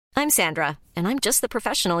I'm Sandra, and I'm just the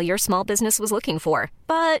professional your small business was looking for.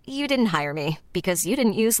 But you didn't hire me because you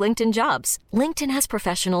didn't use LinkedIn Jobs. LinkedIn has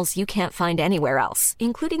professionals you can't find anywhere else,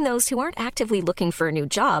 including those who aren't actively looking for a new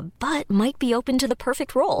job, but might be open to the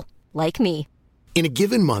perfect role, like me. In a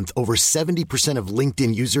given month, over 70% of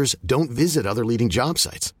LinkedIn users don't visit other leading job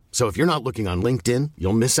sites. So if you're not looking on LinkedIn,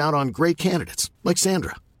 you'll miss out on great candidates like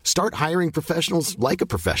Sandra. Start hiring professionals like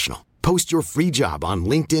a professional. Post your free job on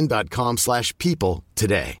linkedin.com/people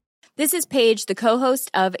today. This is Paige, the co-host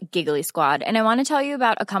of Giggly Squad, and I want to tell you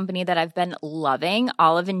about a company that I've been loving,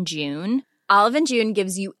 Olive & June. Olive & June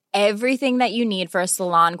gives you everything that you need for a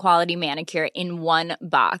salon-quality manicure in one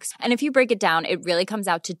box. And if you break it down, it really comes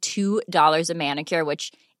out to $2 a manicure,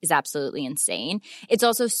 which is absolutely insane. It's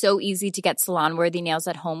also so easy to get salon-worthy nails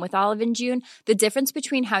at home with Olive & June. The difference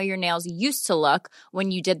between how your nails used to look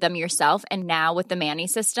when you did them yourself and now with the Mani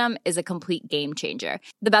system is a complete game changer.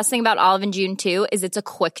 The best thing about Olive & June, too, is it's a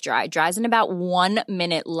quick dry. Dries in about 1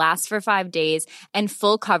 minute, lasts for 5 days, and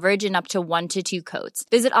full coverage in up to 1 to 2 coats.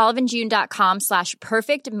 Visit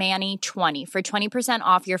oliveandjune.com/perfectmani20 for 20%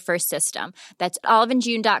 off your first system. That's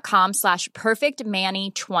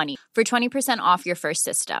oliveandjune.com/perfectmani20 for 20% off your first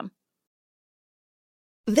system.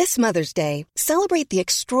 This Mother's Day, celebrate the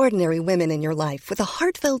extraordinary women in your life with a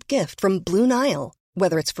heartfelt gift from Blue Nile.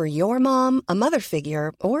 Whether it's for your mom, a mother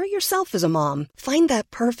figure, or yourself as a mom, find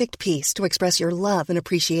that perfect piece to express your love and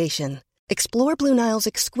appreciation. Explore Blue Nile's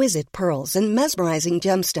exquisite pearls and mesmerizing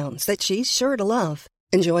gemstones that she's sure to love.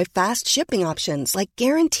 Enjoy fast shipping options like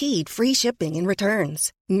guaranteed free shipping and returns.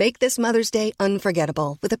 Make this Mother's Day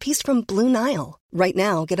unforgettable with a piece from Blue Nile. Right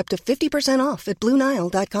now, get up to 50% off at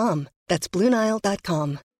BlueNile.com. That's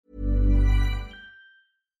BlueNile.com.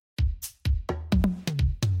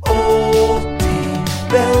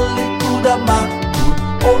 Väldigt goda mackor,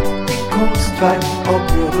 80 konstverk av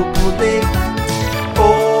bröd och pudding. 80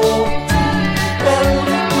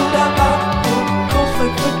 väldigt goda mackor,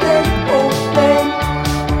 konstverk för dig och mig.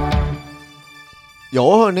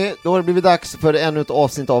 Ja hörni, då har det blivit dags för ännu ett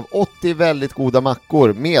avsnitt av 80 väldigt goda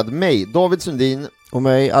mackor med mig, David Sundin. Och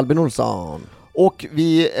mig, Albin Olsson. Och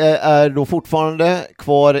vi är då fortfarande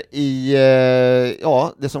kvar i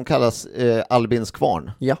det som kallas Albins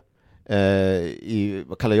kvarn. Ja.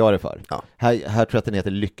 Vad kallar jag det för? Ja. Här tror jag att den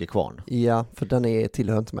heter Lyckekvarn. Ja, för den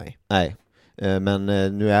tillhör inte mig. Nej, men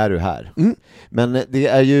nu är du här. Men det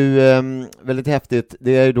är ju väldigt häftigt.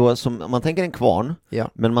 Det är ju då som, man tänker en kvarn,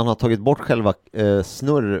 men man har tagit bort själva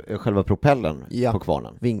själva propellen på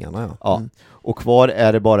kvarnen. Vingarna, ja. Och kvar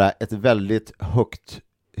är det bara ett väldigt högt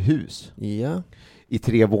hus i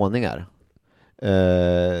 3 våningar.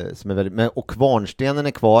 Som är väldigt, och kvarnstenen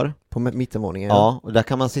är kvar på mittenvåningen. Ja, och där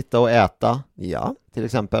kan man sitta och äta. Ja, till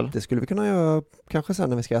exempel. Det skulle vi kunna göra kanske sen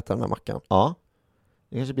när vi ska äta den här mackan. Ja.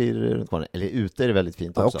 Det kanske blir runt kvarnen. Eller ute är det väldigt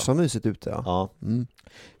fint också. Också mysigt ute, ja.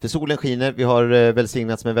 För solen skiner, vi har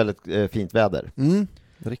välsignats med väldigt fint väder.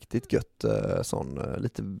 Riktigt gött, sån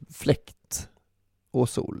lite fläkt och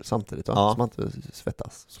sol samtidigt, va? Så man inte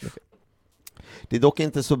svettas så mycket. Det är dock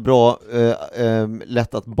inte så bra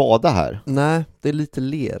lätt att bada här. Nej, det är lite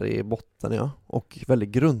ler i botten, och väldigt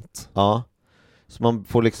grunt. Ja, så man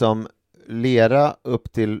får liksom lera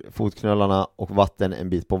upp till fotknölarna och vatten en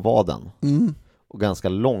bit på vaden. Och ganska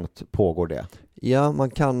långt pågår det. Ja, man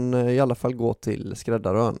kan i alla fall gå till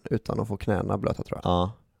Skräddarön utan att få knäna blöta, tror jag.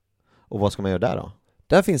 Ja. Och vad ska man göra där då?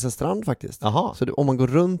 Där finns en strand faktiskt. Aha. Så om man går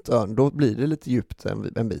runt ön, då blir det lite djupt en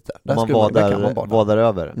bit där. Där man kan man bada. Vadar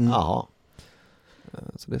över. Jaha.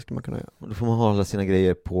 Så det ska man kunna göra. Och då får man hålla sina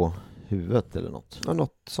grejer på huvudet eller något. Ja,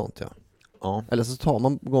 något sånt, ja. Eller så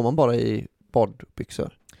går man bara i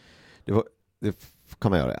badbyxor. Det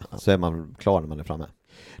kan man göra, ja. Så är man klar när man är framme.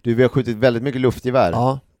 Vi har skjutit väldigt mycket luftgevär.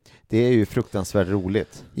 Ja. Det är ju fruktansvärt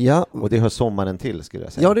roligt. Ja. Och det hör sommaren till, skulle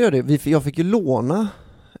jag säga. Ja, det gör det. Jag fick ju låna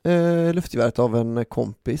luftgeväret av en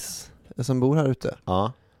kompis som bor här ute.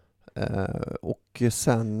 Ja. Och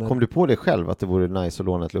sen... Kom du på det själv att det vore nice att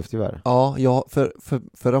låna ett luftgevär? Ja,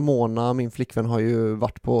 för Ramona, min flickvän, har ju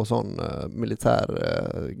varit på sån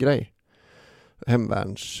militär grej.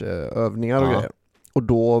 Hemvärnsövningar och grejer. Och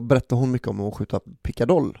då berättade hon mycket om att skjuta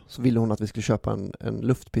pickadoll. Så ville hon att vi skulle köpa en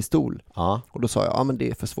luftpistol. Ja. Och då sa jag, men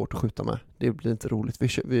det är för svårt att skjuta med. Det blir inte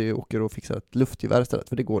roligt. Vi åker och fixar ett luftgevär istället.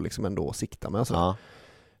 För det går liksom ändå att sikta med. Ja.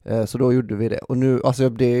 Så då gjorde vi det. Och nu, alltså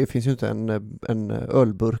det finns ju inte en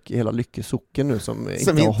ölburk i hela Lyckesocken nu som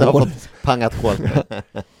inte har fått pangat hål.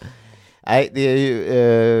 Nej, det är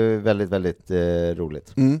ju väldigt, väldigt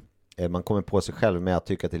roligt. Man kommer på sig själv med att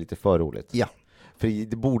tycka att det är lite för roligt. Ja. För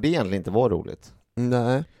det borde egentligen inte vara roligt.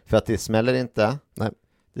 Nej. För att det smäller inte. Nej.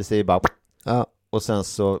 Det säger bara... Ja. Och sen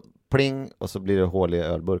så pling och så blir det hål i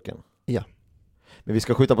ölburken. Ja. Men vi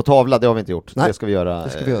ska skjuta på tavla, det har vi inte gjort. Nej, det ska vi göra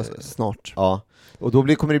snart. Ja. Och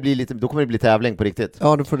då kommer det bli tävling på riktigt.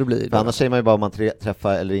 Ja, då får det bli. För annars säger man ju bara om man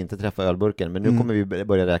träffar eller inte träffar ölburken. Men nu kommer vi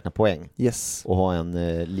börja räkna poäng. Yes. Och ha en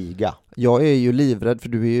liga. Jag är ju livrädd för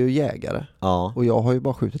du är ju jägare. Ja. Och jag har ju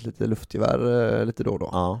bara skjutit lite luftgevär lite då och då.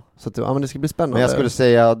 Ja. Så att, men det ska bli spännande. Men jag skulle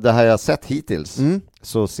säga, det här jag sett hittills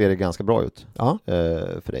så ser det ganska bra ut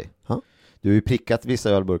för dig. Ja. Du har ju prickat vissa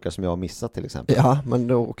ölburkar som jag har missat till exempel. Ja, men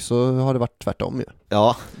då också har det varit tvärtom ju.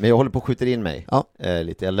 Ja, men jag håller på att skjuta in mig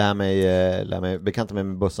lite. Jag lär mig bekanta mig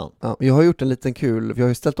med bussen. Ja, jag har gjort en liten kul, vi har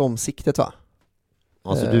ju ställt om siktet va?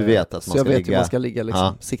 Alltså du vet att man ska ligga... Så jag vet hur man ska ligga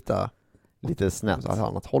liksom, sikta lite snett. Åt ett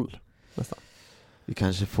annat håll nästan. Vi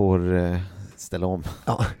kanske får ställa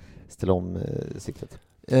om siktet.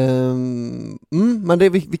 Men det är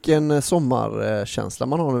vilken sommarkänsla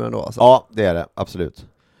man har nu ändå alltså. Ja, det är det, absolut.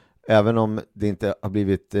 Även om det inte har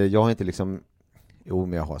blivit, jag har inte liksom,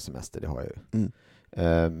 men jag har semester, det har jag ju.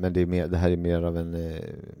 Men det här är mer av en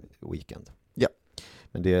weekend. Ja.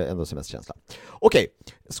 Men det är ändå semesterkänsla. Okej,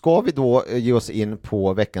 ska vi då ge oss in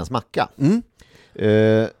på veckans macka?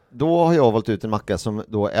 Då har jag valt ut en macka som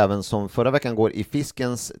då även som förra veckan går i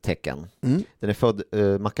fiskens tecken. Den är född,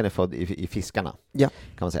 mackan är född i fiskarna, kan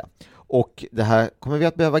man säga. Och det här kommer vi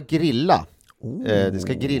att behöva grilla. Det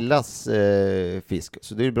ska grillas fisk.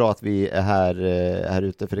 Så det är bra att vi är här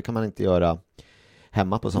ute, för det kan man inte göra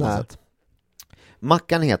hemma på samma sätt.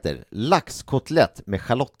 Mackan heter laxkotlett med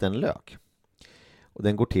schalottenlök. Och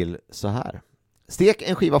den går till så här. Stek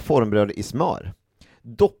en skiva formbröd i smör.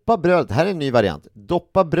 Doppa brödet, här är en ny variant.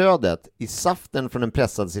 Doppa brödet i saften från en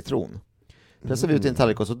pressad citron. Pressar vi ut i en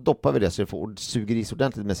tallrik och så doppar vi det så det suger i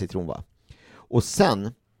ordentligt med citron, va? Och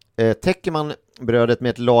sen täcker man brödet med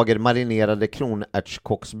ett lager marinerade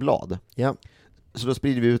kronärtskocksblad. Ja. Så då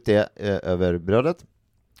sprider vi ut det över brödet.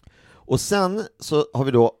 Och sen så har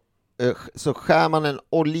vi då så skär man en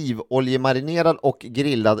olivoljemarinerad och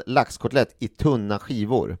grillad laxkotlett i tunna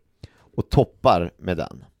skivor och toppar med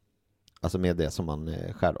den. Alltså med det som man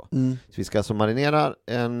skär då. Så vi ska alltså marinera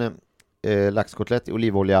en laxkotlett i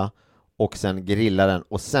olivolja och sen grilla den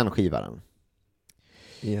och sen skiva den.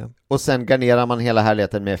 Yeah. Och sen garnerar man hela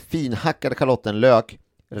härligheten med finhackad schalottenlök,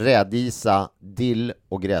 rädisa, dill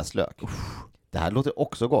och gräslök. Det här låter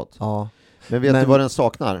också gott. Ja. Men vet du vad den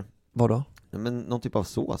saknar? Vad då? Men någon typ av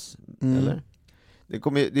sås, eller?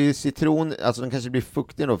 Det är citron, alltså den kanske blir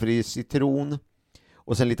fuktig då, för det är citron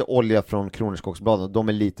och sen lite olja från kronärtskocksbladen. De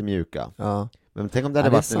är lite mjuka. Ja. Men tänk om det hade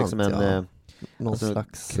varit sant, liksom en någon alltså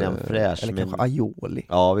slags crème fraîche eller kanske aioli.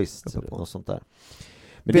 Ja, visst. Något sånt där.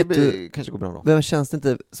 Men vet det kanske går bra då. Men känns det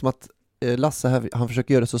inte som att Lasse här, han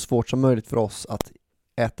försöker göra det så svårt som möjligt för oss att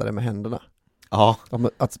äta det med händerna? Ja.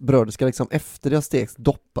 Att brödet ska liksom efter det har stekts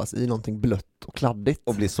doppas i någonting blött och kladdigt.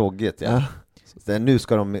 Och bli sågigt, ja. Så det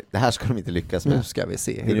här ska de inte lyckas med. Nu ska vi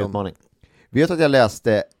se hur utmaning. Vet att jag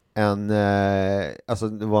läste alltså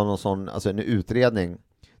det var någon sån, alltså en utredning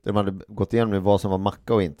där de hade gått igenom vad som var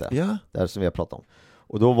macka och inte. Ja. Där som vi har pratat om.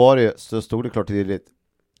 Och då var det, så stod det klart tydligt: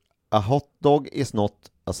 a hot dog is not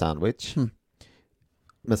a sandwich.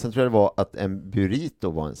 Men sen tror jag det var att en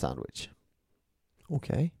burrito var en sandwich.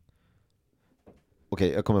 Okej,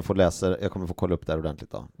 jag kommer få kolla upp det här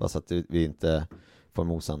ordentligt då. Bara så att vi inte får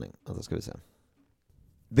en osanning. Alltså ska vi se.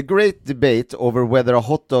 The great debate over whether a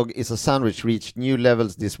hot dog is a sandwich reached new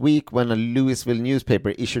levels this week when a Louisville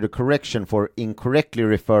newspaper issued a correction for incorrectly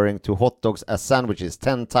referring to hot dogs as sandwiches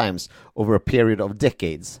 10 times over a period of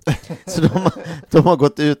decades. Så de har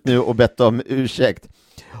gått ut nu och bett om ursäkt.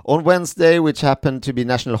 On Wednesday, which happened to be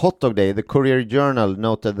National Hot Dog Day, the Courier Journal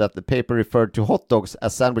noted that the paper referred to hot dogs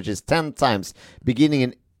as sandwiches 10 times, beginning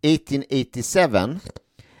in 1887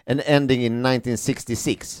 and ending in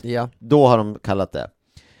 1966. Ja. Då har de kallat det.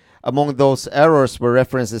 Among those errors were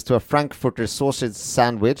references to a Frankfurter sausage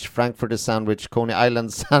sandwich, Frankfurter sandwich, Coney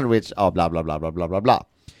Island sandwich, bla bla bla bla bla bla bla.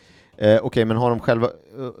 Okej, men har de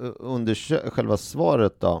själva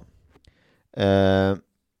svaret då?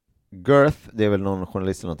 Girth, det är väl någon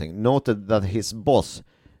journalist eller någonting, noted that his boss,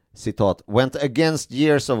 citat, went against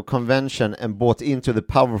years of convention and bought into the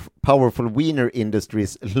powerful wiener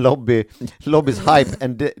industry's lobby's hype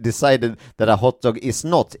and decided that a hot dog is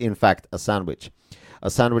not, in fact, a sandwich. A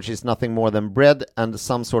sandwich is nothing more than bread and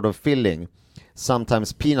some sort of filling,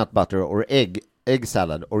 sometimes peanut butter or egg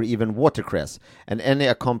salad, or even watercress, and any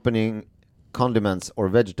accompanying condiments or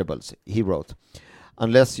vegetables, he wrote.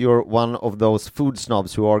 Unless you're one of those food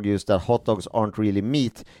snobs who argues that hot dogs aren't really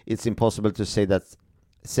meat, it's impossible to say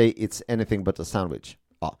it's anything but a sandwich.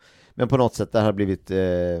 Ja. Men på något sätt det har blivit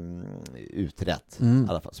utrett i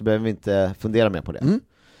alla fall. Så behöver vi inte fundera mer på det.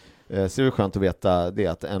 Så det är skönt att veta det,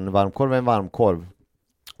 att en varmkorv är en varmkorv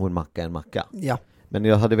och en macka är en macka. Ja. Men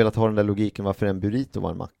jag hade velat ha den där logiken varför en burrito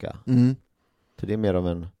var en macka. Så det är mer av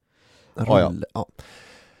en...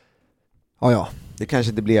 Ja. Det kanske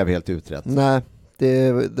inte blev helt utrett. Nej,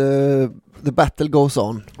 the battle goes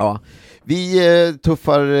on. Ja. Vi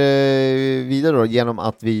tuffar vidare då genom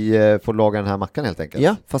att vi får laga den här mackan helt enkelt.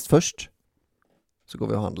 Ja, fast först så går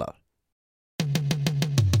vi och handlar.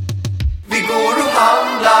 Vi går och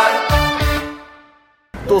handlar.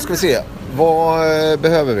 Då ska vi se. Vad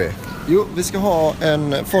behöver vi? Jo, vi ska ha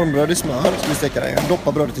en formbröd i smör. Ska vi steka det.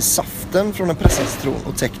 Doppa brödet i saften från en pressad citron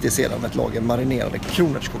och täck det sedan med ett lager marinerade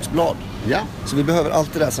kronärtskocksblad. Ja. Så vi behöver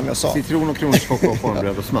allt det där som jag sa. Citron och kronärtskock och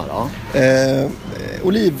formbröd och smör, ja.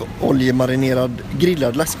 Olivoljemarinerad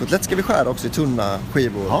grillad laxkotlett ska vi skära också i tunna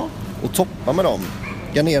skivor. Ja. Och toppa med dem.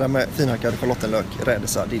 Garnera med finhackad schalottenlök,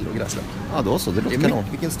 rädisa, dill och gräslök. Ja, då så. Det låter kanon.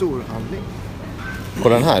 Vilken stor handling. På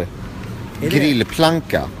den här.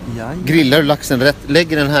 Grillplanka. Ja. Grillar du laxen rätt,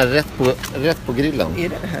 lägger den här rätt på grillen. Är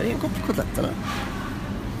det här en kotlett eller?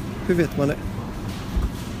 Hur vet man det?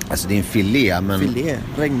 Alltså det är en filé, men... Filé,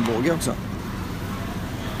 regnbåge också.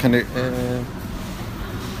 Kan du...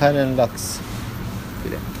 här är en lax.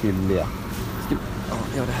 Filé. Ja,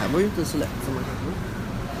 det här var ju inte så lätt som man kan tro.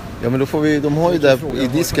 Ja, men då får vi... De har ju där i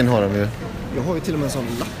disken har de ju... Jag har ju till och med en sån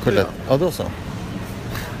lapp. Kotlett. Ja, då så.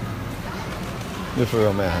 Nu får vi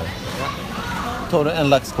vara med här. Tar du en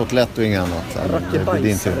laxkotlett och inget annat?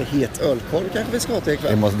 Rackebajsare, het ölkorv kanske vi ska ha till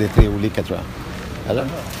ikväll. Det är 3 olika tror jag. Eller?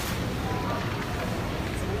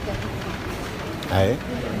 Nej,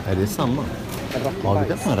 det är samma. Ja, du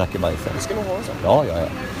kan ta en rackebajsare. Vi ska nog ha en sån. Ja.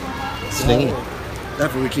 Släng in. Där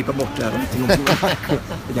får vi klippa bort det här.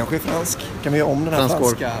 Det kanske är fransk. Kan vi göra om den här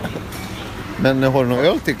franska? Men har du någon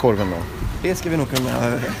öl till korven då? Det ska vi nog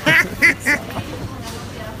kunna...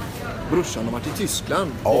 Brorsan har varit i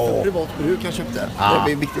Tyskland. Det är för privat bruk han köpte.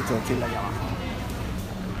 Det är viktigt att tillägga.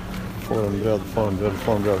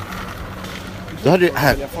 Formbröd. Då hade du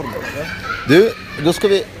här. Du, då ska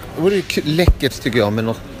vi... Det vore läckert tycker jag med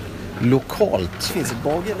något lokalt. Det finns ett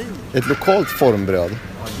bageri. Ett lokalt formbröd. Ja,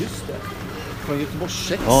 just det. Från Göteborgs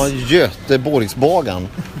 6. Ja, Göteborgsbagan.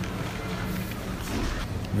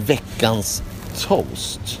 Veckans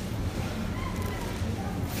toast.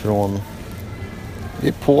 Från... Det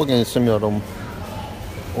är Pågen som gör dem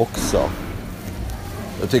också.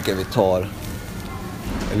 Jag tycker vi tar...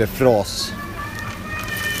 Eller frasrost.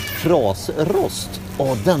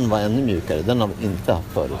 Den var ännu mjukare. Den har vi inte haft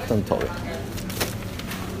förut. Den tar vi.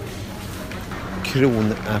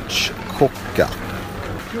 Kronärtskocka.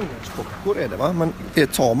 Kronärtskockor är det va? Men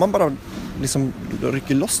tar man bara liksom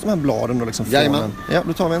rycker loss de här bladen och liksom från en... Ja,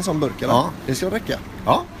 då tar vi en sån burk eller? Ja. Det ska räcka.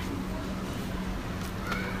 Ja.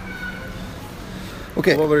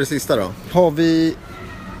 Okej. Vad var det sista då? Har vi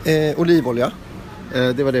olivolja?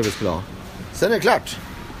 Det var det vi skulle ha. Sen är det klart.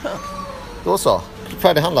 Då så.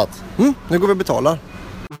 Färdighandlat. Nu går vi och betalar.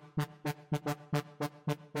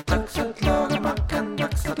 Dags att laga mackan,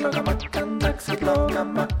 dags att laga mackan, dags att laga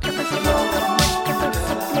mackan, dags att laga mackan,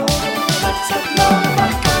 dags att laga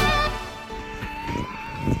mackan.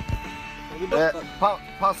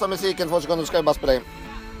 Passa musiken 2 sekunder, ska jag bara spela in.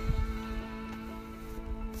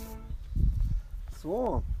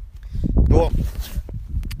 Så.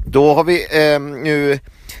 Då har vi nu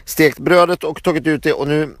stekt brödet och tagit ut det och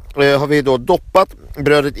nu har vi då doppat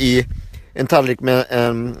brödet i en tallrik med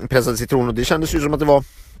pressad citron och det kändes ju som att det var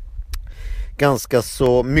ganska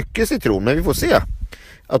så mycket citron, men vi får se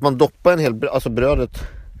att man doppar en hel brödet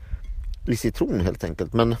i citron helt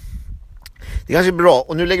enkelt, men det kanske är bra.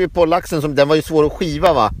 Och nu lägger vi på laxen, som den var ju svår att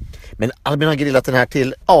skiva va, men Albin har grillat den här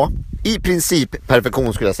till i princip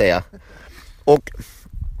perfektion skulle jag säga. Och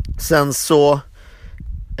sen så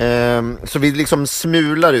vi liksom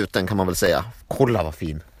smular ut den kan man väl säga. Kolla vad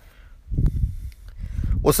fin.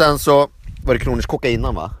 Och sen så var det kronärtskocka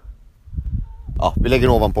innan va? Ja, vi lägger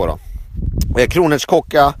ovanpå då.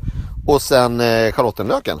 Kronärtskocka och sen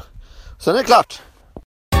schalottenlöken. Sen är det klart.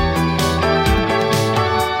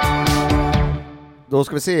 Då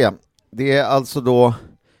ska vi se. Det är alltså då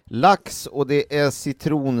lax och det är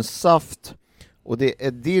citronsaft och det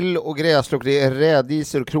är dill och gräslök, det är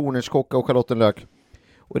rädisor, kronärtskocka och schalottenlök.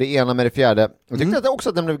 Och det ena med det fjärde. Jag tyckte också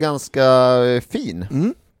att den blev ganska fin.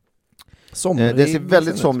 Det ser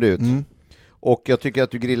väldigt somrig ut. Och jag tycker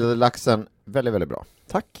att du grillade laxen väldigt, väldigt bra.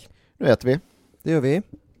 Tack. Nu äter vi. Det gör vi.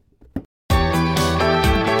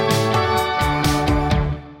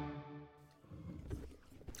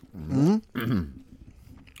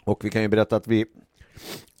 Och vi kan ju berätta att vi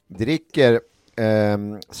dricker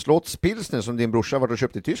Slottspilsner som din brorsa varit och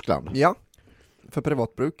köpt i Tyskland. Ja, för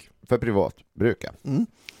privatbruk. För privatbruk, ja.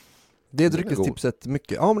 Det är dryckestipset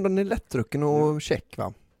mycket. Ja, men den är lättdrucken och check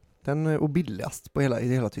va? Och billigast i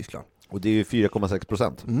hela Tyskland. Och det är ju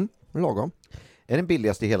 4,6%. Lagom. Är den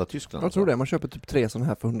billigaste i hela Tyskland? Jag tror det. Man köper typ 3 sådana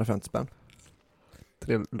här för 150 spänn.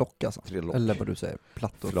 3 lock alltså. 3 lock. Eller vad du säger.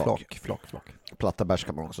 Platt och flak. Platta bärs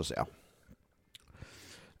kan man också säga.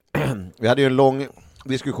 Vi hade ju en lång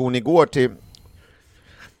diskussion igår till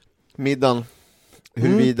middagen.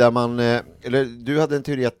 Huruvida man... Eller du hade en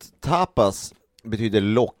teori att tapas betyder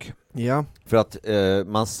lock. Ja. För att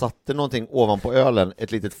man satte någonting ovanpå ölen,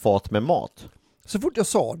 ett litet fat med mat. Så fort jag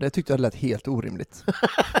sa det tyckte jag det lät helt orimligt.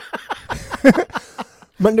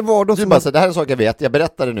 Men det var då du bara så, det här är en sak jag vet, jag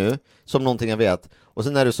berättar det nu som någonting jag vet. Och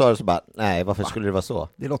sen när du sa det så bara, nej, varför skulle det vara så?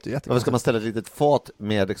 Det låter jättekonstigt. Varför ska man ställa ett litet fat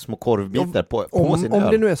med små korvbitar på sin öl?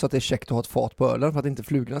 Om det nu är så att det är käckt att ha ett fat på ölen för att inte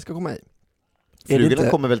flugorna ska komma i. Flugorna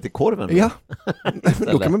kommer väl till korven? Ja,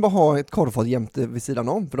 då kan man bara ha ett korvfat jämte vid sidan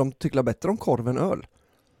om. För de tycker bättre om korv än öl.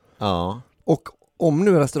 Ja. Och om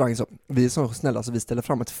nu är restaurangen så, vi är så snälla så vi ställer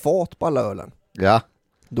fram ett fat på alla ölen. Ja.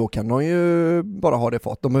 Då kan de ju bara ha det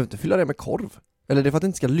fat. De behöver inte fylla det med korv. Eller det är för att det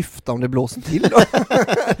inte ska lyfta om det blåser till.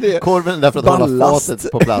 Korven är därför att hålla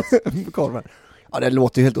fatet på plats. Korven. Ja, det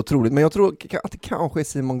låter ju helt otroligt. Men jag tror att det kanske är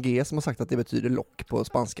Simon G som har sagt att det betyder lock på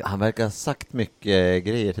spanska. Han verkar ha sagt mycket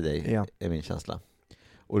grejer till dig, ja. Är min känsla.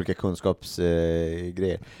 Olika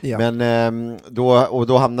kunskapsgrejer. Ja. Men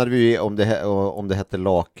då hamnade vi om det hette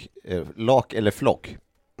lak eller flock.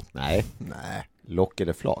 Nej. Lock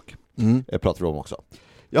eller flak. Pratar vi om också.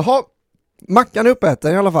 Jaha. Mackan är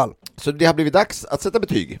uppäten i alla fall. Så det har blivit dags att sätta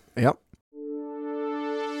betyg. Ja.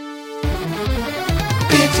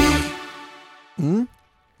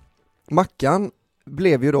 Mackan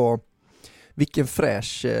blev ju då vilken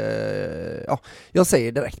fräsch jag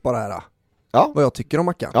säger direkt bara här vad jag tycker om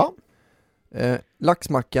mackan. Ja.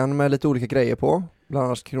 Laxmackan med lite olika grejer på, bland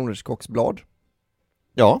annat kronärtskocksblad.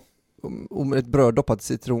 Ja. Och med ett bröd doppat i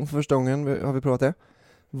citron för första gången har vi provat det.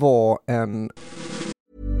 Var en...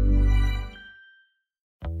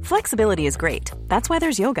 Flexibility is great. That's why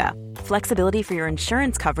there's yoga. Flexibility for your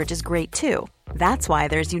insurance coverage is great too. That's why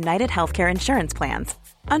there's United Healthcare Insurance Plans.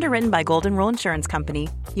 Underwritten by Golden Rule Insurance Company,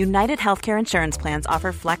 United Healthcare Insurance Plans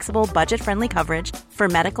offer flexible, budget-friendly coverage for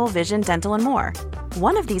medical, vision, dental, and more.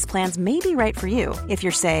 One of these plans may be right for you if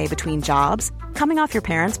you're, say, between jobs, coming off your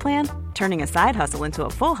parents' plan, turning a side hustle into a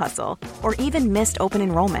full hustle, or even missed open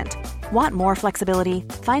enrollment. Want more flexibility?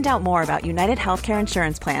 Find out more about United Healthcare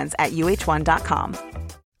Insurance Plans at uh1.com.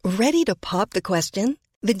 Ready to pop the question?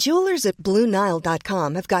 The jewelers at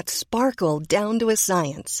BlueNile.com have got sparkle down to a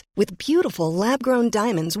science with beautiful lab-grown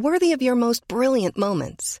diamonds worthy of your most brilliant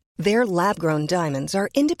moments. Their lab-grown diamonds are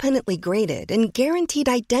independently graded and guaranteed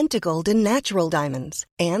identical to natural diamonds,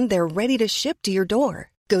 and they're ready to ship to your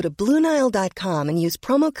door. Go to BlueNile.com and use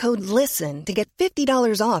promo code LISTEN to get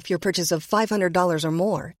 $50 off your purchase of $500 or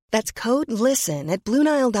more. That's code LISTEN at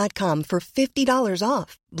BlueNile.com for $50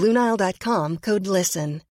 off. BlueNile.com, code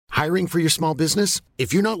LISTEN. Hiring for your small business?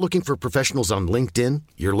 If you're not looking for professionals on LinkedIn,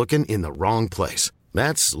 you're looking in the wrong place.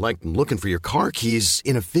 That's like looking for your car keys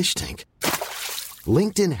in a fish tank.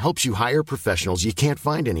 LinkedIn helps you hire professionals you can't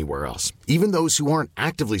find anywhere else, even those who aren't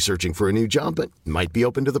actively searching for a new job but might be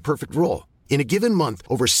open to the perfect role. In a given month,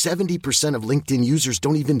 over 70% of LinkedIn users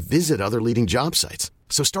don't even visit other leading job sites.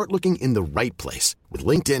 So start looking in the right place. With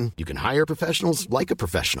LinkedIn, you can hire professionals like a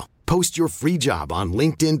professional. Post your free job on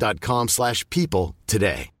linkedin.com/people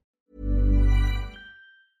today.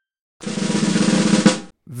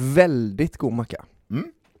 Väldigt god macka.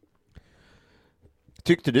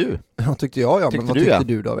 Tyckte du? Ja, tyckte jag. Men vad tyckte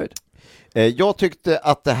du, David? Jag tyckte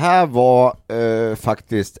att det här var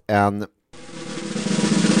faktiskt en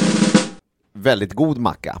väldigt god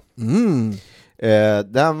macka.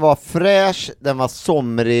 Den var fräsch, den var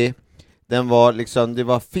somrig, den var liksom, det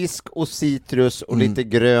var fisk och citrus och lite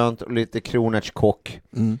grönt och lite kronärtskock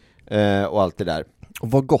och allt det där.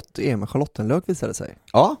 Och vad gott det är med schalottenlök visade sig.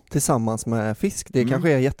 Ja. Tillsammans med fisk. Det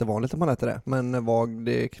kanske är jättevanligt att man äter det. Men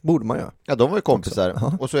det borde man göra. Ja, de var ju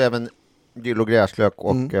kompisar. Och så även dill och gräslök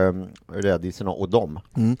och rädisorna och dem.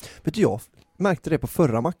 Vet du, jag märkte det på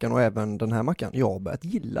förra mackan och även den här mackan. Jag har börjat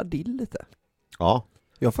gilla dill lite. Ja.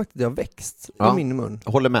 Det har växt i min mun.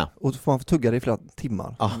 Jag håller med. Och man får tugga det i flera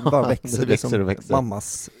timmar. Det bara växer. Det växer.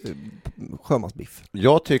 Mammas sjömansbiff.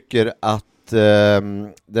 Jag tycker att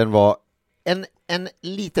den var en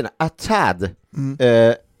liten tad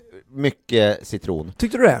mycket citron.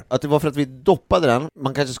 Tyckte du det? Att det var för att vi doppade den.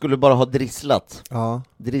 Man kanske skulle bara ha drisslat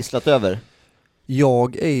över.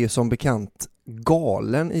 Jag är ju som bekant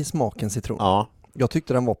galen i smaken citron. Ja. Jag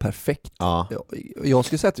tyckte den var perfekt. Ja. Jag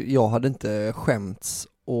skulle säga att jag hade inte skämts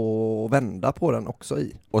och vända på den också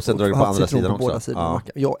i. Och sen drar du på andra sidan också. Båda sidorna.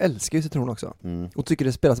 Jag älskar ju citron också. Och tycker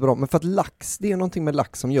det spelar så bra. Men för att lax, det är någonting med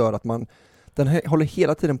lax som gör att den håller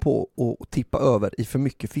hela tiden på att tippa över i för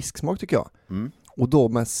mycket fisksmak tycker jag. Och då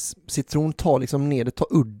med citron tar liksom ner, det tar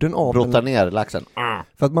udden av brottar ner laxen.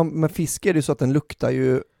 För att med fisk är det så att den luktar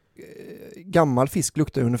ju, gammal fisk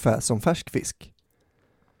luktar ungefär som färsk fisk.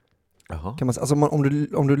 Jaha. Kan man, alltså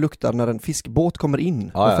om du luktar när en fiskbåt kommer in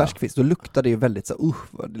med färsk fisk, då luktar det ju väldigt så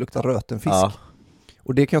det luktar röten fisk. Ja.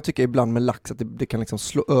 Och det kan jag tycka ibland med lax att det kan liksom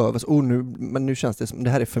slå över så, men nu känns det som det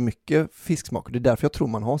här är för mycket fisksmak och det är därför jag tror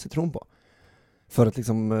man har citron på. För att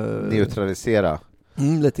liksom neutralisera.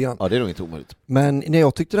 Lite grann. Ja, det är nog inte omöjligt. Men när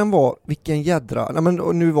jag tyckte den var, vilken jädra... Nej, men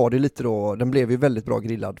nu var det lite då, den blev ju väldigt bra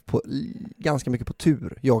grillad på, ganska mycket på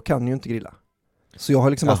tur. Jag kan ju inte grilla. Så jag har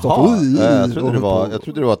liksom stått... Jag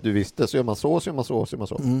trodde det var att du visste, så gör man så, så gör man så, så gör man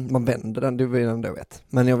så. Man vänder den, det är det enda jag vet.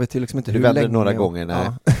 Men jag vet ju liksom inte hur länge... Du vänder några gånger,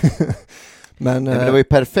 nej. Ja. men det var ju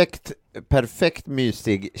perfekt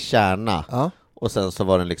mysig kärna. Ja. Och sen så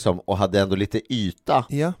var den liksom, och hade ändå lite yta.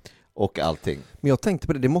 Ja. Och allting. Men jag tänkte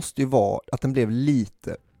på det måste ju vara att den blev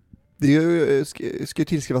lite, det ska ju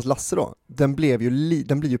tillskrivas Lasse då, den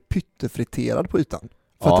blir ju pyttefriterad på ytan.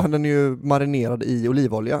 För att den är ju marinerad i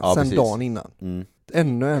olivolja sen precis. Dagen innan.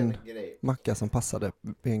 Ännu en macka som passade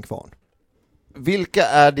vid en kvarn. Vilka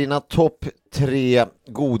är dina topp 3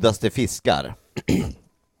 godaste fiskar?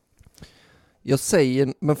 Jag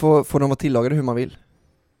säger, men får de vara tillagade hur man vill?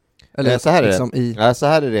 Eller så här liksom är det. Så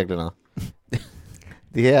här är reglerna.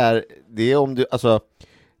 Det är om du, alltså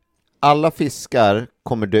alla fiskar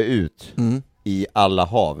kommer dö ut i alla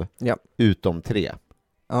hav utom 3.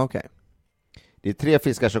 Okej. Det är 3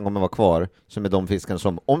 fiskar som kommer vara kvar, som är de fiskarna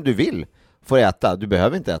som, om du vill, får äta. Du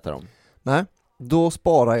behöver inte äta dem. Nej, då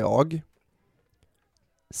sparar jag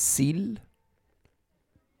sill,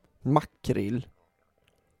 makrill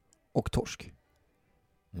och torsk.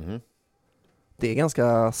 Det är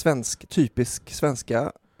ganska typisk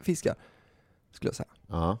svenska fiskar, skulle jag säga.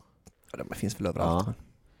 Ja. Det finns väl överallt.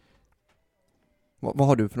 Vad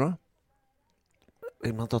har du för några?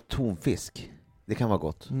 Man tar tonfisk. Det kan vara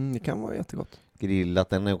gott. Det kan vara jättegott. Grillat,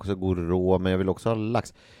 den är också god rå, men jag vill också ha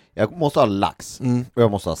lax. Jag måste ha lax och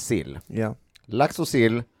jag måste ha sill. Ja. Lax och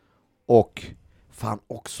sill och fan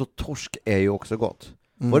också torsk är ju också gott.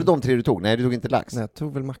 Var det de 3 du tog? Nej, du tog inte lax. Nej, jag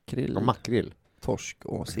tog väl makrill. Och makrill. Torsk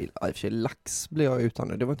och sill. I och för sig lax blev jag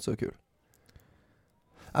utan det var inte så kul.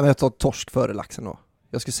 Ja, men jag tar torsk före laxen då.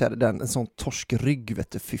 Jag skulle säga det, en sån torskrygg,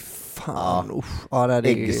 vet du, fy fan. Ja. Det är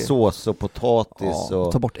äggsås och potatis.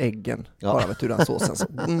 Ta bort äggen. Ja. Bara vet du den såsen. Så.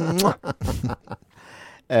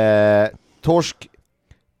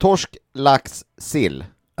 Torsk, lax, sill.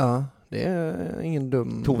 Ja, det är ingen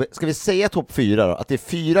dum... Tove, ska vi säga topp 4 då? Att det är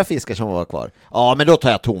 4 fiskar som var kvar. Ja, men då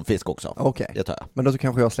tar jag tonfisk också. Okej. Det tar jag. Men då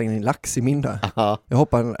kanske jag slänger in lax i min där. Aha. Jag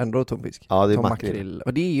hoppar ändå tonfisk. Ja, det är makrill.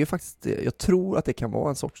 Och det är ju faktiskt, jag tror att det kan vara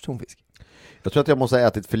en sorts tonfisk. Jag tror att jag måste ha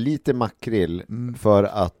ätit för lite makrill för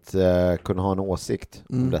att kunna ha en åsikt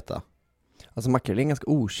om detta. Alltså makrill är en ganska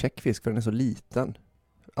okäck fisk för den är så liten.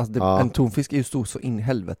 Alltså en tonfisk är ju stor så in i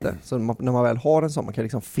helvete. Så när man väl har en sån, man kan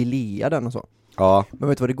liksom filea den och så. Ja. Men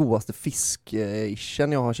vet du vad det godaste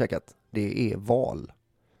fiskischen jag har käkat? Det är val.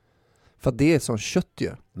 För det är sån kött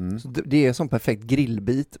ju. Så det är sån perfekt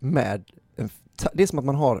grillbit med det är som att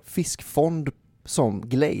man har fiskfond som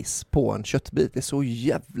glaze på en köttbit. Det är så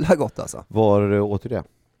jävla gott alltså. Var åt du det?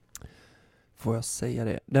 Får jag säga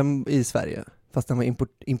det? Den i Sverige. Fast den var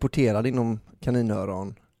importerad inom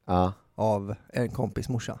kaninöron av en kompis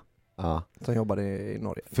morsa. Som jobbade i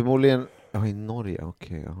Norge. Förmodligen, i Norge,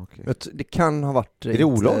 okej. Det kan ha varit... Är det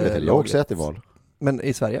olagligt? Jag har också ätit val. Men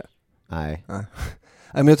i Sverige? Nej. Nej,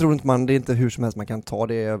 men jag tror inte det är inte hur som helst man kan ta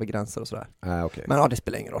det över gränser och sådär. Okay. Men det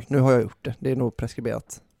spelar ingen roll. Nu har jag gjort det. Det är nog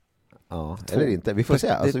preskriberat. Ja, eller inte. Vi får se.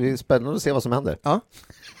 Alltså, det är spännande att se vad som händer. Ja.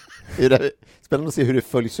 Spännande att se hur det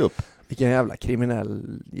följs upp. Vilken jävla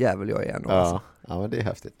kriminell jävel jag är. Ja, men det är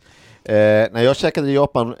häftigt. När jag käkade i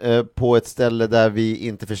Japan på ett ställe där vi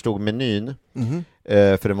inte förstod menyn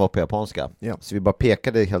för den var på japanska. Ja. Så vi bara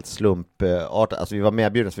pekade helt slumpartat. Alltså vi var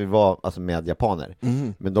medbjudna, så vi var alltså med japaner.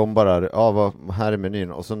 Men de bara, här är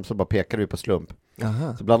menyn. Och så bara pekade vi på slump.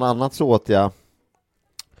 Aha. Så bland annat så åt jag,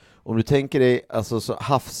 om du tänker dig, alltså så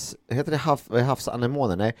heter det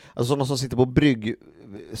havsanemoner? Nej, alltså sådana som sitter på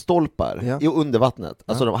bryggstolpar under vattnet.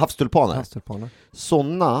 Alltså de havstulpaner.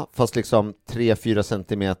 Sådana, fast liksom 3-4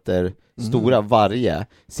 centimeter stora varje,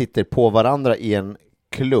 sitter på varandra i en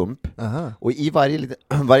klump. Aha. Och i varje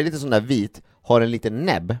lite sån där vit har en liten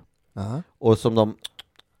näbb. Aha. Och som de,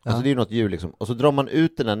 alltså det är ju något djur liksom. Och så drar man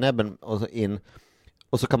ut den där näbben och så in,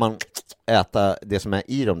 och så kan man äta det som är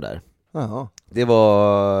i dem där. Jaha. Det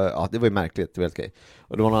var ju märkligt, det var helt okej.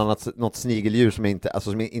 Och det var något snigeldjur som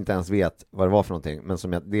jag inte ens vet vad det var för någonting, men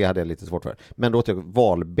det hade jag lite svårt för. Men då åt jag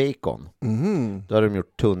valbacon. Då hade de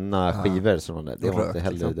gjort tunna skivor som det var inte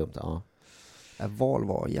heller liksom dumt. Ja. Val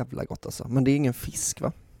var jävla gott alltså. Men det är ingen fisk,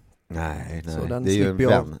 va? Nej. Så den det är ju en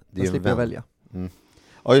vän. Den slipper jag välja.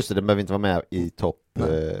 Ja just det, den behöver inte vara med i topp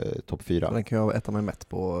 4. Den kan jag äta mig mätt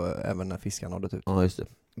på även när fiskarna har dött ut. Ja just det.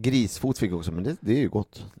 Grisfot fick också, men det är ju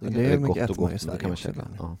gott. Det är mycket gott och gott, i Sverige, det kan man käka.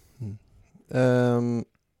 Ja.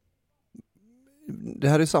 Det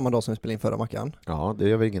här är samma dag som vi spelade in förra mackan. Ja,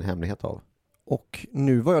 det är väl ingen hemlighet av. Och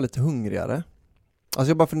nu var jag lite hungrigare. Alltså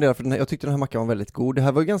jag bara funderar, för jag tyckte den här mackan var väldigt god. Det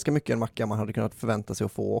här var ju ganska mycket en macka man hade kunnat förvänta sig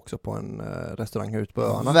att få också på en restaurang här ute på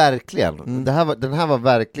öarna. Verkligen. Den här var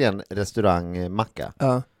verkligen restaurangmacka.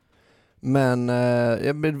 Ja. Men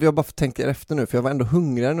jag bara tänkte efter nu, för jag var ändå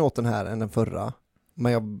hungrigare nu åt den här än den förra.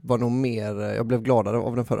 Men jag blev gladare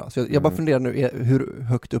av den förra. Så jag bara funderar nu, hur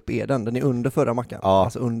högt upp är den? Den är under förra mackan. Ja.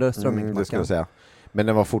 Alltså under strömmingsmackan. Det skulle jag säga. Men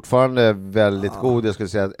den var fortfarande väldigt god. Jag skulle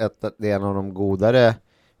säga att det är en av de godare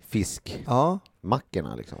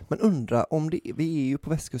fiskmackorna liksom. Men undra om vi är ju på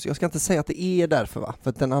västkusten. Jag ska inte säga att det är därför, va? För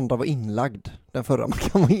att den andra var inlagd. Den förra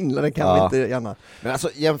mackan var inlagd, den kan vi inte gärna. Men alltså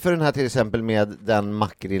jämför den här till exempel med den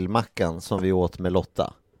makrillmackan som vi åt med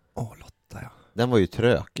Lotta. Lotta, ja. Den var ju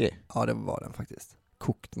trökig. Ja, det var den faktiskt.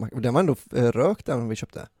 Kokt macka. Den var ändå rökt den vi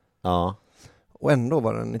köpte. Ja. Och ändå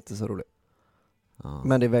var den inte så rolig. Ja.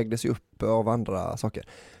 Men det vägdes ju upp av andra saker.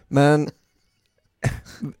 Men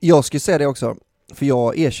jag skulle säga det också. För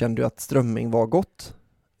jag erkände ju att strömming var gott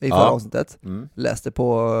i förra avsnittet. Läste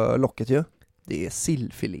på locket ju. Det är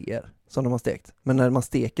sillfiléer som de har stekt. Men när man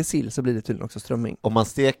steker sill så blir det tydligen också strömming. Om man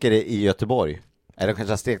steker det i Göteborg, eller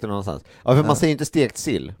kanske har stekt det någonstans. Ja, för man säger inte stekt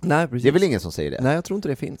sill. Nej, precis. Det är väl ingen som säger det? Nej, jag tror inte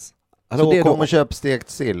det finns. Alltså, så kom och köp stekt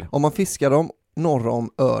sill. Om man fiskar dem norr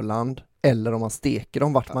om Öland, eller om man steker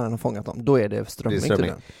dem vart man än har fångat dem, då är det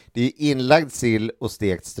strömming. Det är inlagd sill och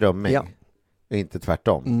stekt strömming. Ja. Och inte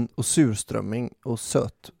tvärtom. Och surströmming och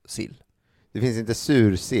söt sill. Det finns inte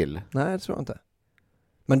sursill. Nej, det tror jag inte.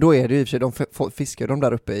 Men då är det ju i och för sig, de fiskar de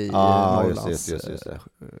där uppe i Norrlands just det.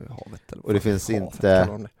 Havet. Eller och det finns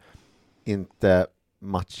inte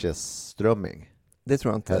matjesströmming. Det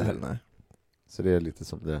tror jag inte heller, nej. Så det är lite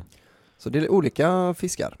som det. Så det är olika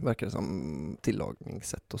fiskar, verkar det som,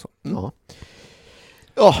 tillagningssätt och så.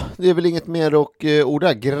 Ja, det är väl inget mer och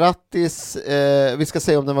orda. Grattis, vi ska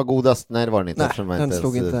säga om den var godast. Nej, det var den inte. Nej, den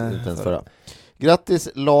slog inte ens förra. Grattis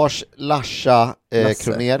Larsa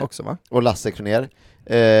Kroner också, va? Och Lasse Kroner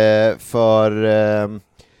för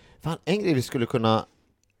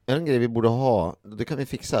en grej vi borde ha, det kan vi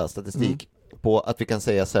fixa statistik på, att vi kan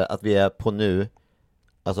säga så här, att vi är på nu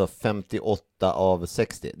alltså 58 av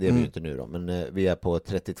 60, det är vi ju inte nu då, men vi är på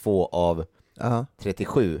 32 av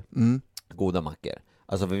 37 goda mackor.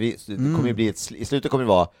 Alltså för det kommer ju bli i slutet kommer det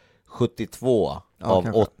vara 72 av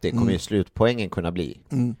kanske. 80 kommer ju slutpoängen kunna bli.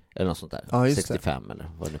 Eller något sånt där. Ja, 65 det.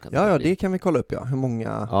 Eller vad det nu kan bli. Ja, det kan vi kolla upp, hur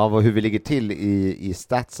många. Ja, hur vi ligger till i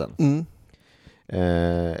statsen.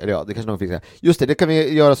 Eller ja, det kanske någon fick säga. Just det kan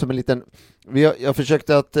vi göra som en liten. Jag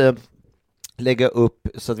försökte att lägga upp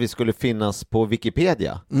så att vi skulle finnas på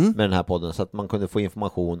Wikipedia med den här podden, så att man kunde få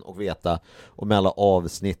information och veta om alla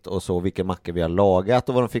avsnitt och så, vilka mackor vi har lagat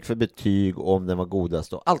och vad de fick för betyg och om den var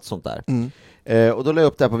godast och allt sånt där. Och då la jag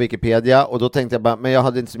upp det här på Wikipedia, och då tänkte jag bara, men jag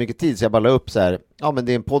hade inte så mycket tid, så jag bara la upp så här, ja men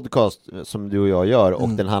det är en podcast som du och jag gör och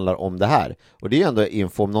den handlar om det här. Och det är ändå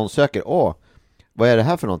info om någon söker, vad är det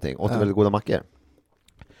här för någonting? 8 väldigt goda mackor.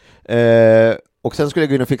 Och sen skulle jag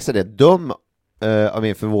gå in och fixa det. Av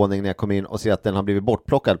min förvåning när jag kom in och ser att den har blivit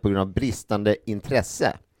bortplockad på grund av bristande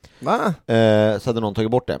intresse. Va? Så hade någon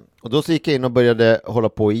tagit bort det. Och då så gick jag in och började hålla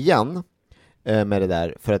på igen med det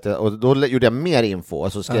där. Och då gjorde jag mer info.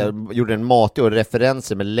 Alltså gjorde en matig och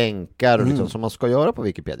referenser med länkar och liksom, som man ska göra på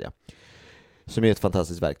Wikipedia. Som är ett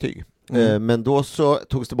fantastiskt verktyg. Men då så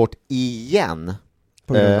togs det bort igen.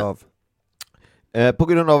 På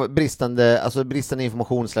grund av bristande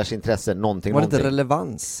information / intresse, någonting. Var det inte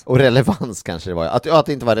relevans? Och relevans kanske det var. Att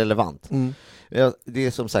det inte var relevant. Det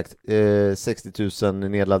är som sagt 60 000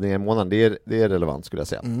 nedladdningar i månaden. Det är relevant, skulle jag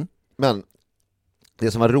säga. Men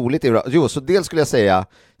det som var roligt är, så dels skulle jag säga,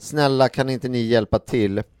 snälla kan inte ni hjälpa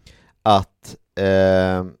till att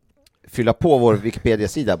fylla på vår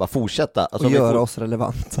Wikipedia-sida, bara fortsätta. Alltså, och göra oss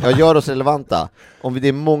relevanta. Ja, gör oss relevanta. Om det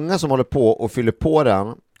är många som håller på och fyller på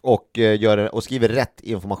den och skriver rätt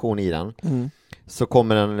information i den, så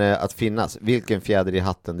kommer den att finnas. Vilken fjäder i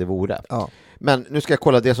hatten det vore. Ja. Men nu ska jag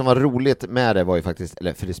kolla, det som var roligt med det var ju faktiskt,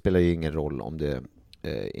 för det spelar ju ingen roll om det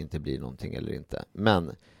inte blir någonting eller inte.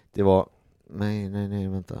 Men det var Nej,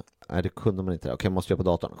 vänta. Nej, det kunde man inte. Okej, måste jag på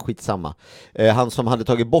datorn. Skitsamma. Han som hade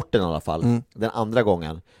tagit bort den i alla fall, den andra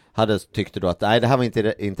gången, tyckte då att nej, det här var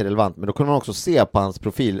inte relevant. Men då kunde man också se på hans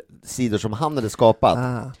profil sidor som han hade skapat.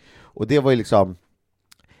 Och det var ju liksom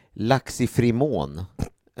Laxifrimon,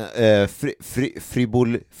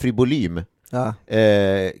 Fribolym,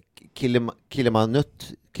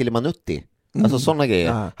 Kilimanutti. Alltså sådana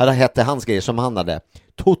grejer. Hette hans grejer som han hade.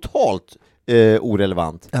 Totalt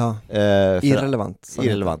orelevant. Irrelevant.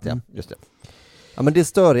 Irrelevant, ja. Just det. Ja, men det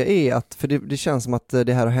störiga är att, för det känns som att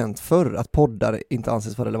det här har hänt förr, att poddar inte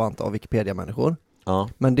anses vara relevanta av Wikipedia-människor. Ja.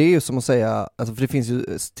 Men det är ju som att säga, alltså, för det finns ju,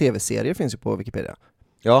 tv-serier finns ju på Wikipedia.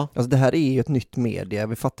 Ja. Alltså det här är ju ett nytt media.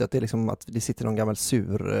 Vi fattar att det är liksom att det sitter någon gammal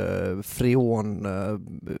sur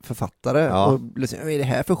freon-författare och liksom, vad är det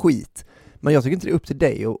här för skit? Men jag tycker inte det är upp till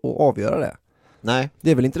dig att avgöra det. Nej.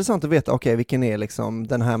 Det är väl intressant att veta, vilken är liksom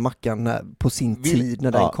den här mackan på sin tid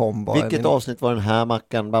när den kom. Vilket avsnitt var den här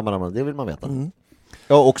mackan? Det vill man veta.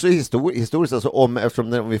 Ja, också historiskt, alltså om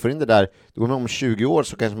vi får in det där, då om 20 år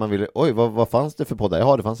så kanske man vill, vad fanns det för poddar?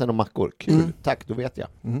 Ja, det fanns ändå mackor. Kul, tack, då vet jag.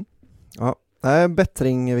 Ja,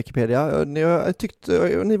 bättring Wikipedia. Jag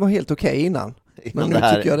tyckte ni var helt okej innan. Men nu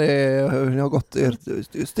tycker jag ni har gått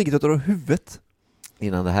stigit ut ur huvudet.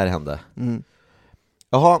 Innan det här hände.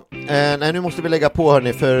 Jaha, nej, nu måste vi lägga på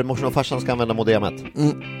hörni, för morsan och farsan ska använda modemet.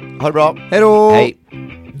 Ha det bra. Hejdå! Hej!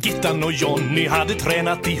 Gittan och Johnny hade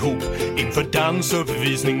tränat ihop inför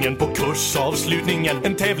dansuppvisningen på kursavslutningen.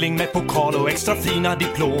 En tävling med pokal och extra fina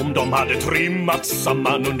diplom. De hade trimmat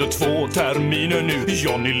samman under 2 terminer nu.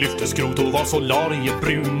 Johnny lyfte skrot och var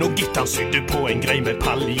solariebrun, och Gittan sydde på en grej med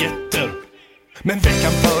paljetter. Men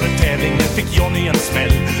veckan före tävlingen fick Johnny en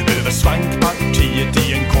smäll över svankpartiet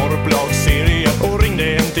i en korplagserie, och ringde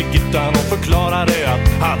hem till Gittan och förklarade att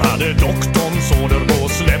han hade doktorns order på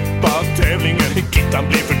att släppa tävlingen. Gittan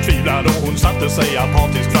blev förtvivlad och hon satte sig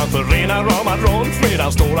apatisk framför rena rama Rolf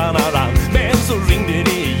medan stålarna rann. Men så ringde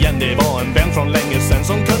det igen, det var en vän från länge sen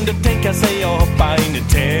som kunde tänka sig att hoppa in i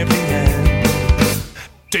tävlingen.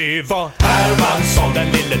 Det var Hermansson, den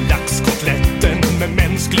lille laxkotletten med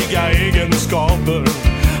mänskliga egenskaper.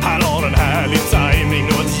 Han har en härlig timing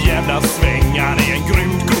och ett jävla sväng. Han är en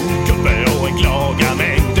grymt god gubbe och en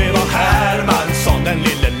glagarmäng. Det var Hermansson, den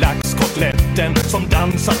lille laxkotletten som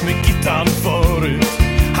dansat med Gittan förut.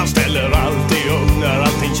 Han ställer alltid upp när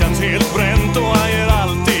allting känns helt bränt, och han ger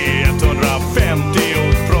alltid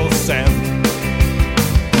 150%.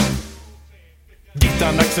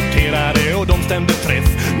 Gittan accepterade och de stämde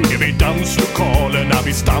träff nere vid danslokalerna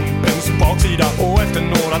vid Stampens baksida. Och efter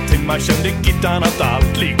några timmar kände Gittan att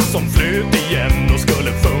allt liksom flöt igen och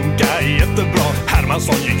skulle funka jättebra.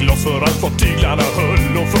 Hermansson gick loss för allt vad tyglarna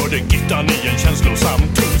höll och förde Gittan i en känslosam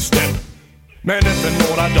two-step. Men efter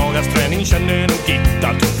några dagars träning kände nog Gitta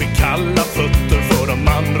att hon fick kalla fötter, för de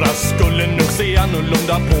andra skulle nog se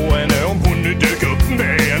annorlunda på henne om hon nu dök upp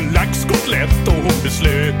med en laxkotlett. Och hon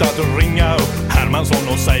beslöt att ringa upp Hermansson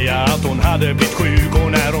och säga att hon hade blivit sjuk.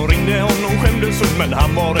 Och när hon ringde honom skämdes hon, men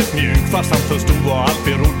han var rätt mjuk, fast han förstod vad allt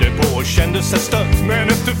berodde på och kände sig stött. Men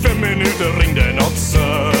efter 5 minuter ringde något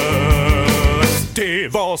sött. Det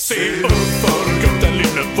var se upp för gutt, den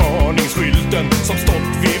lille varningsskylten som stått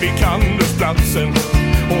vid Kandusplatsen.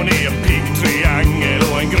 Hon är en pigg triangel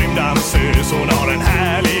och en grym dansös. Hon har en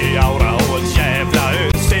härlig aura och ett jävla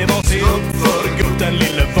ös. Det var se upp för gutt, den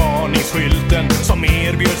lille varningsskylten som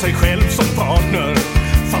erbjöd sig själv som partner.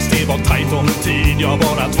 Fast det var tajt om tid, jag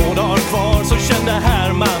bara 2 dagar kvar, så kände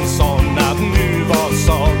Hermansson att nu var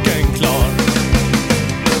saken klar.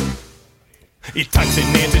 I taxin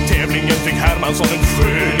ner till tävlingen fick Hermansson en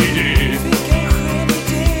skön idé.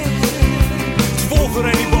 2 för en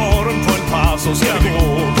i baren på en pass, och ska vi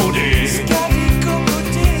gå på det?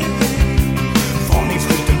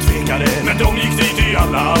 Varningsskylten tvekade, men de gick dit i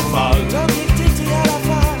alla fall.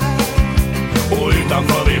 Och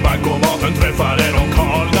utanför vid bankomaten träffade de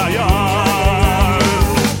Karl Dajar.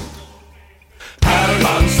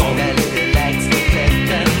 Hermansson, den lille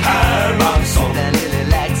laxkotletten. Hermansson, den lille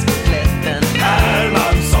laxkotletten.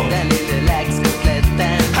 Hermansson, den lille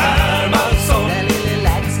laxkotletten. Hermansson, den lille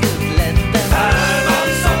laxkotletten.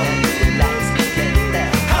 Hermansson, den lille laxkotletten.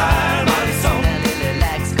 Hermansson, den lille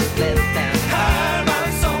laxkotletten.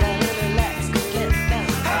 Hermansson, den lille laxkotletten. Hermansson, den lille laxkotletten.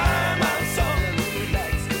 Hermansson, den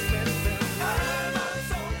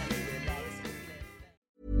lille laxkotletten.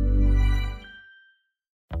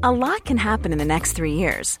 A lot can happen in the next 3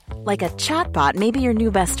 years. Like a chatbot may be your new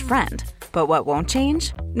best friend. But what won't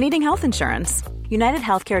change? Needing health insurance. United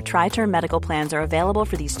Healthcare Tri-Term Medical Plans are available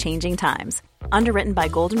for these changing times. Underwritten by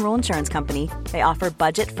Golden Rule Insurance Company, they offer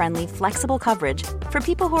budget-friendly, flexible coverage for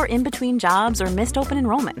people who are in between jobs or missed open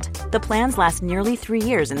enrollment. The plans last nearly 3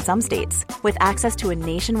 years in some states, with access to a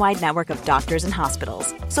nationwide network of doctors and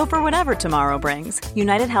hospitals. So for whatever tomorrow brings,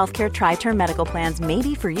 United Healthcare Tri-Term Medical Plans may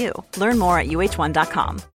be for you. Learn more at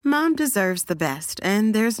uh1.com. Mom deserves the best,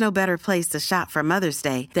 and there's no better place to shop for Mother's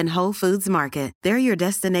Day than Whole Foods Market. They're your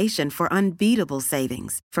destination for unbeatable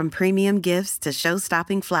savings, from premium gifts to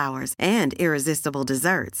show-stopping flowers and irresistible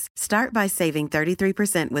desserts. Start by saving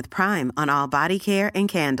 33% with Prime on all body care and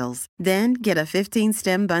candles. Then get a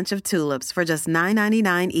 15-stem bunch of tulips for just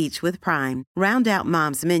 $9.99 each with Prime. Round out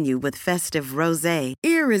Mom's menu with festive rosé,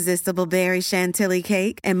 irresistible berry chantilly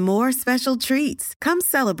cake, and more special treats. Come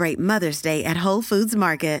celebrate Mother's Day at Whole Foods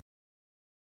Market.